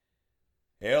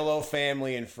Hello,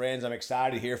 family and friends. I'm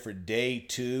excited here for day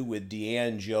 2 with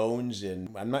Deanne Jones,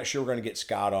 and I'm not sure we're going to get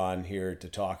Scott on here to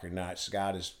talk or not.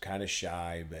 Scott is kind of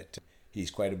shy, but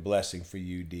he's quite a blessing for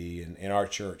you, Dee, and our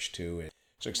church too. And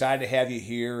so excited to have you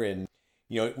here. And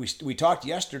we talked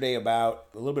yesterday about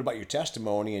a little bit about your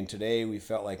testimony, and today we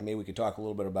felt like maybe we could talk a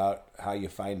little bit about how you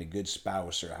find a good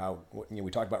spouse, or how we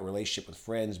talked about relationship with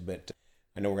friends, but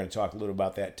I know we're going to talk a little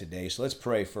about that today. So let's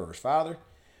pray first. Father,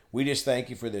 we just thank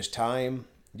you for this time.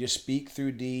 Just speak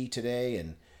through Dee today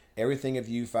and everything of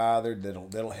you, Father,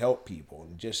 that'll help people.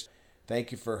 And just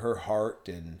thank you for her heart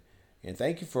and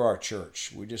thank you for our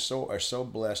church. We just are so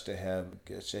blessed to have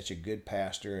such a good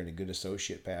pastor and a good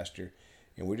associate pastor.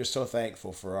 And we're just so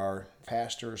thankful for our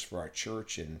pastors, for our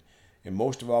church, and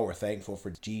most of all, we're thankful for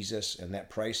Jesus and that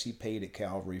price he paid at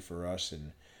Calvary for us.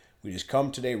 And we just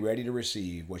come today ready to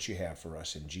receive what you have for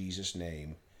us in Jesus'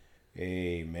 name.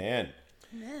 Amen.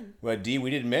 Amen. Well, Dee, we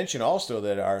didn't mention also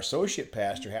that our associate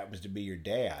pastor happens to be your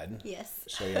dad. Yes.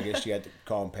 So I guess you had to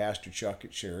call him Pastor Chuck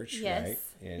at church, yes. right?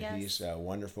 And yes. He's a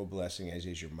wonderful blessing, as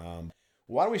is your mom.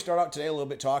 Why don't we start out today a little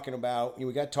bit talking about,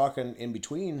 we got talking in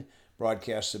between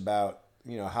broadcasts about,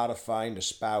 how to find a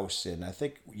spouse. And I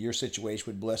think your situation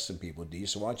would bless some people, Dee.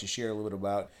 So why don't you share a little bit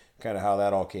about kind of how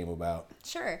that all came about?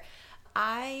 Sure.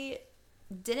 I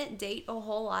didn't date a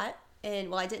whole lot.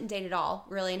 I didn't date at all,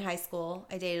 really, in high school.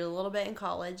 I dated a little bit in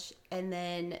college. And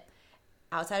then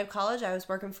outside of college, I was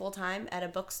working full-time at a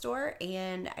bookstore.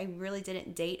 And I really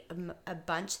didn't date a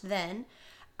bunch then.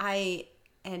 As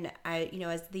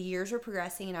the years were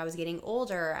progressing and I was getting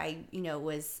older, I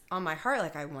was on my heart,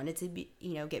 like I wanted to be,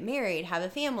 get married, have a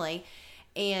family.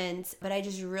 But I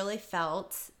just really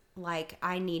felt like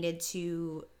I needed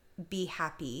to be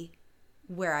happy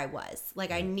where I was. Like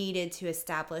I needed to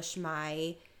establish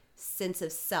my sense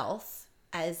of self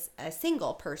as a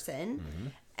single person. Mm-hmm.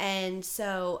 And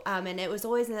so, and it was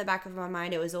always in the back of my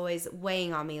mind, it was always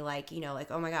weighing on me like,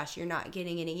 oh my gosh, you're not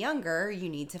getting any younger. You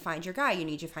need to find your guy. You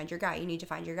need to find your guy. You need to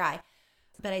find your guy.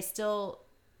 But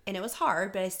and it was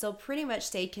hard, but I still pretty much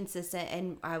stayed consistent.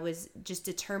 And I was just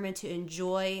determined to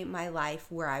enjoy my life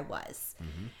where I was.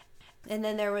 Mm-hmm. And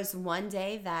then there was one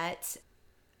day that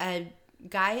a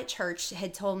guy at church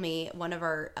had told me, one of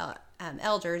our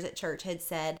elders at church had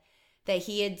said that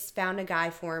he had found a guy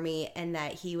for me and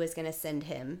that he was going to send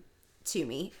him to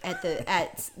me at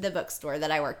the bookstore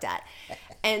that I worked at.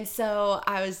 And so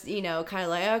I was, kind of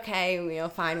like, okay,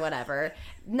 fine, whatever.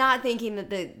 Not thinking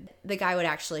that the guy would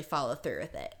actually follow through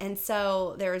with it. And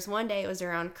so there was one day, it was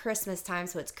around Christmas time,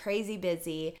 so it's crazy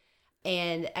busy.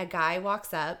 And a guy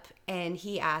walks up and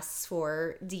he asks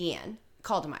for Deanne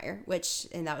Caldemeyer,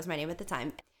 and that was my name at the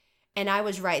time. And I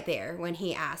was right there when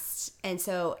he asked. And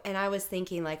I was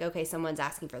thinking like, okay, someone's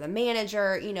asking for the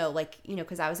manager,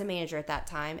 because I was a manager at that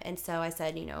time. And so I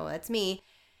said, that's me.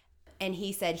 And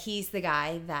he said he's the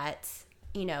guy that,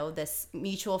 this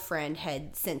mutual friend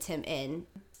had sent him in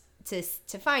to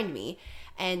find me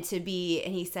and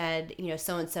he said,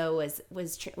 so-and-so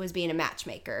was being a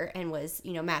matchmaker and was,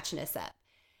 matching us up.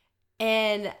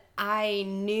 And I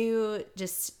knew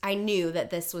that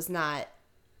this was not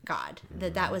God,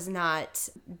 that was not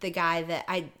the guy, that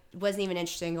I wasn't even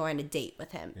interested in going to date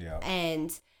with him. Yeah.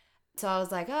 And so I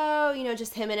was like,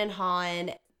 just him and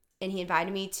Han. And he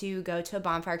invited me to go to a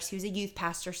bonfire because he was a youth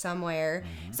pastor somewhere.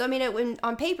 Mm-hmm. So,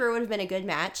 on paper, it would have been a good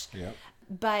match. Yep.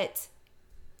 But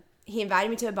he invited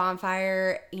me to a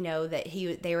bonfire,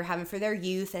 that they were having for their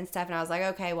youth and stuff. And I was like,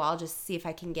 okay, well, I'll just see if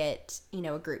I can get,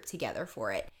 a group together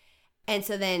for it. And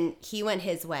so then he went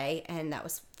his way and that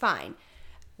was fine.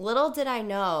 Little did I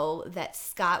know that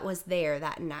Scott was there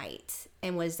that night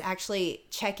and was actually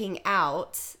checking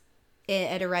out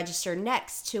at a register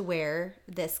next to where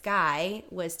this guy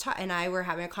was and I were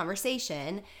having a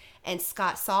conversation, and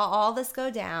Scott saw all this go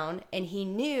down and he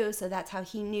knew, so that's how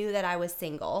he knew that I was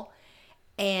single.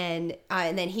 And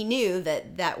then he knew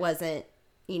that wasn't,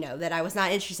 that I was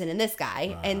not interested in this guy.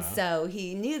 Uh-huh. And so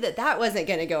he knew that wasn't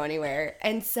going to go anywhere.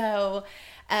 And so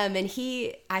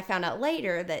I found out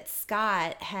later that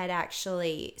Scott had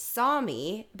actually saw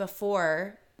me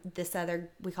before this other,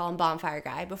 we call him Bonfire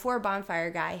Guy, before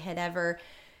Bonfire Guy had ever,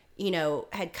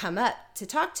 had come up to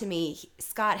talk to me.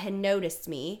 Scott had noticed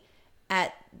me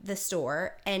at the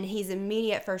store, and his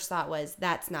immediate first thought was,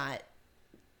 that's not,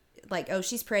 like, oh,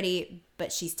 she's pretty,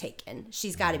 but she's taken.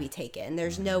 She's got to be taken.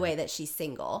 There's no way that she's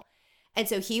single. And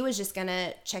so he was just going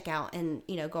to check out and,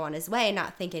 go on his way and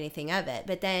not think anything of it.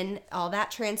 But then all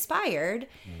that transpired,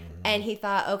 and he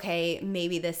thought, okay,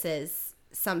 maybe this is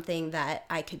something that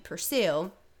I could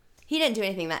pursue. He didn't do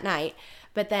anything that night,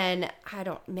 But then,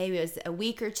 maybe it was a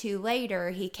week or two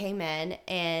later, he came in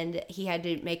and he had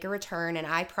to make a return, and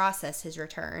I processed his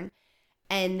return.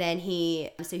 And then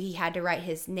he had to write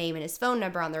his name and his phone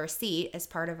number on the receipt as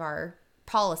part of our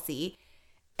policy.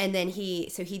 And then he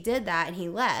did that and he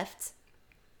left.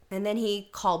 And then he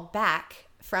called back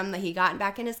he got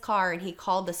back in his car and he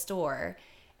called the store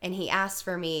and he asked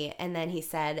for me. And then he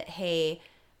said, hey,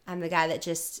 I'm the guy that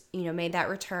just, made that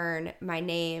return. My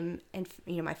name and,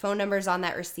 my phone number is on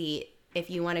that receipt. If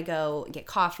you want to go get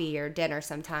coffee or dinner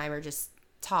sometime or just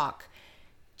talk,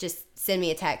 just send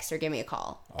me a text or give me a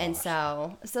call. Awesome. And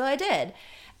so I did.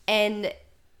 And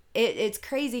it's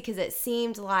crazy because it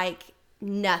seemed like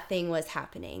nothing was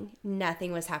happening.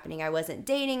 Nothing was happening. I wasn't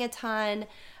dating a ton.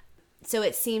 So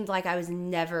it seemed like I was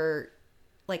never,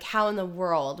 like, how in the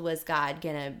world was God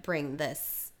going to bring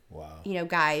this,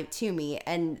 guy to me?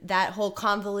 And that whole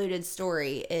convoluted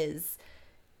story is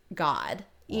God,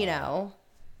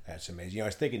 That's amazing. I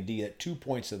was thinking, Dee, that 2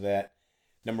 points of that.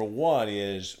 Number one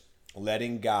is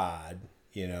letting God,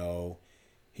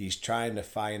 he's trying to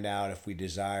find out if we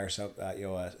desire some,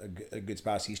 a good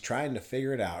spouse. He's trying to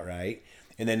figure it out, right?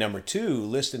 And then number two,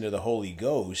 listen to the Holy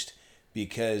Ghost,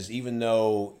 because even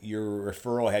though your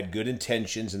referral had good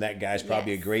intentions and that guy's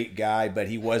probably a great guy, but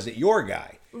he wasn't your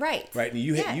guy. Right. Right. And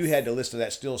you had to listen to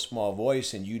that still small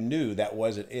voice, and you knew that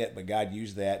wasn't it, but God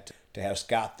used that to have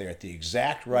Scott there at the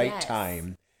exact right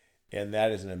time. And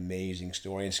that is an amazing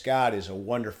story. And Scott is a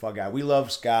wonderful guy. We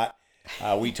love Scott.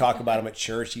 We talk about him at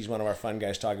church. He's one of our fun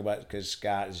guys to talk about because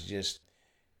Scott is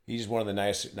he's one of the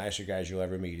nicer guys you'll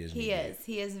ever meet, isn't he? He is.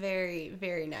 He is very,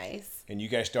 very nice. And you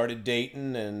guys started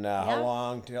dating, and how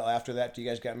long till after that you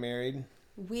guys got married?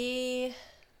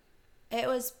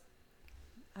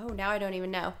 Now I don't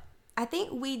even know. I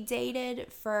think we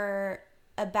dated for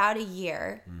about a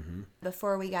year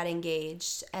before we got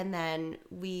engaged, and then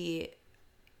we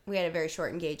had a very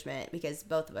short engagement because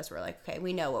both of us were like, okay,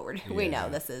 we know what we're doing. We know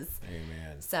this is.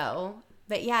 Amen. So,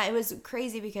 but yeah, it was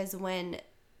crazy because when,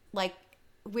 like,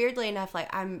 weirdly enough, like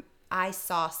I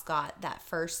saw Scott that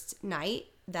first night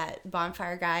that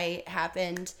bonfire guy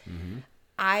happened.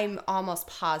 I'm almost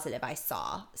positive I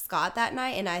saw Scott that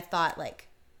night, and I thought, like,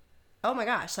 oh my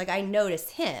gosh, like, I noticed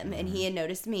him and he had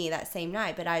noticed me that same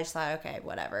night, but I just thought, okay,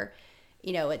 whatever.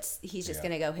 He's just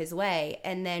going to go his way.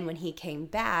 And then when he came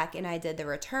back and I did the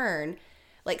return,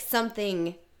 like,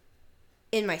 something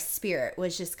in my spirit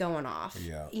was just going off,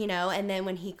 and then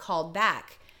when he called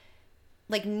back,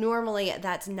 like, normally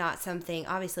that's not something,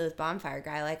 obviously with bonfire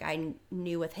guy, like, I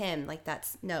knew with him, like,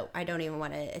 I don't even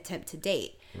want to attempt to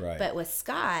date. Right. But with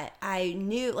Scott, I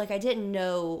knew, like, I didn't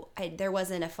know, there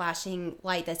wasn't a flashing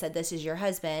light that said, this is your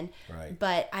husband. Right.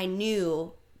 But I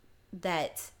knew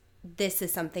that this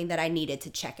is something that I needed to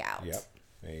check out. Yep.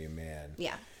 Amen.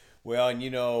 Yeah. Well, and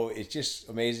it's just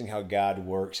amazing how God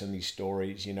works in these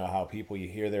stories, how people, you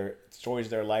hear their stories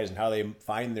of their lives and how they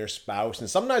find their spouse. And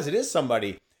sometimes it is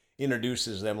somebody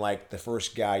introduces them, like the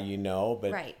first guy,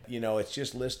 but right. It's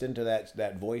just listening to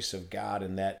that voice of God,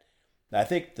 and that I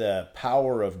think the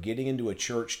power of getting into a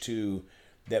church too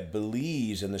that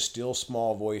believes in the still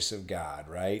small voice of God,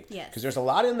 right? Yes. Because there's a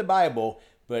lot in the Bible,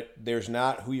 but there's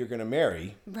not who you're going to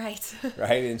marry. Right.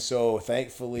 Right. And so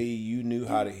thankfully you knew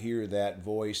how to hear that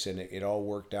voice, and it all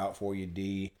worked out for you,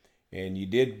 Dee, and you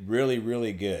did really,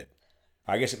 really good.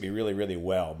 I guess it'd be really, really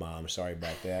well, Mom. Sorry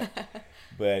about that.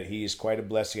 But he's quite a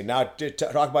blessing. And now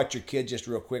talk about your kids just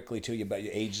real quickly, tell you about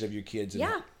the ages of your kids.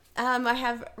 Yeah. I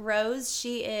have Rose.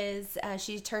 She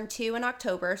turned 2 in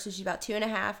October, so she's about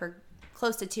 2.5 or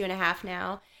close to 2.5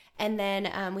 now. And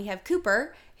then we have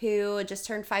Cooper, who just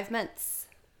turned 5 months.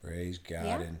 Praise God.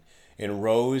 Yeah. And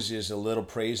Rose is a little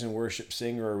praise and worship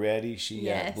singer already.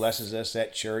 She blesses us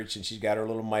at church, and she's got her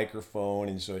little microphone,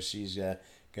 and so she's going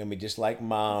to be just like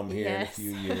Mom here in a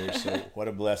few years. So what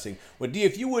a blessing. Well, Dee,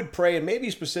 if you would pray, and maybe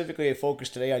specifically a focus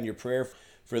today on your prayer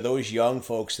for those young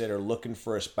folks that are looking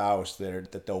for a spouse,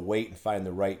 that they'll wait and find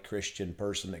the right Christian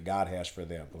person that God has for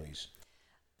them, please.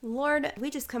 Lord, we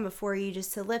just come before you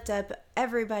just to lift up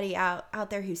everybody out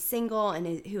there who's single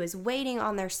and who is waiting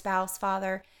on their spouse,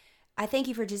 Father. I thank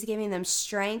you for just giving them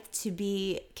strength to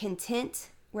be content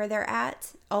where they're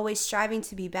at, always striving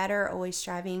to be better, always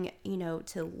striving,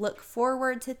 to look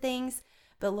forward to things.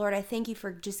 But Lord, I thank you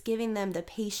for just giving them the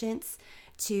patience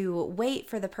to wait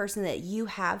for the person that you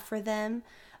have for them.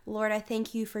 Lord, I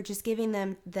thank you for just giving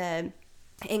them the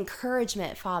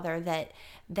encouragement, Father,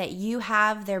 that you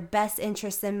have their best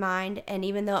interests in mind. And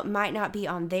even though it might not be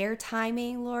on their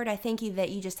timing, Lord, I thank you that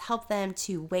you just help them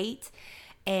to wait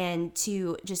and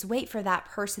to just wait for that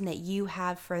person that you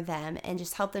have for them, and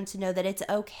just help them to know that it's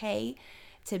okay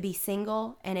to be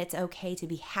single, and it's okay to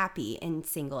be happy and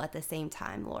single at the same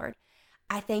time, Lord.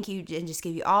 I thank you and just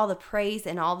give you all the praise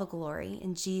and all the glory.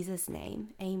 In Jesus' name,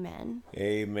 amen.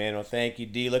 Amen. Well, thank you,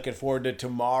 Dee. Looking forward to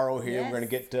tomorrow here. Yes. We're going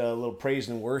to get a little praise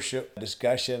and worship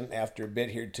discussion after a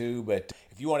bit here too. But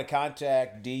if you want to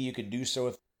contact Dee, you can do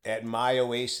so at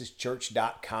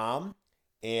myoasischurch.com.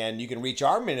 And you can reach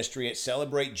our ministry at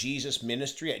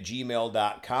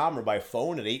celebratejesusministry@gmail.com or by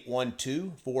phone at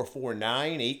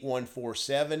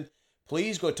 812-449-8147.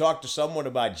 Please go talk to someone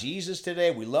about Jesus today.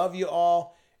 We love you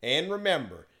all. And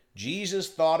remember, Jesus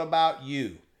thought about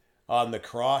you on the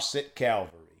cross at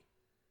Calvary.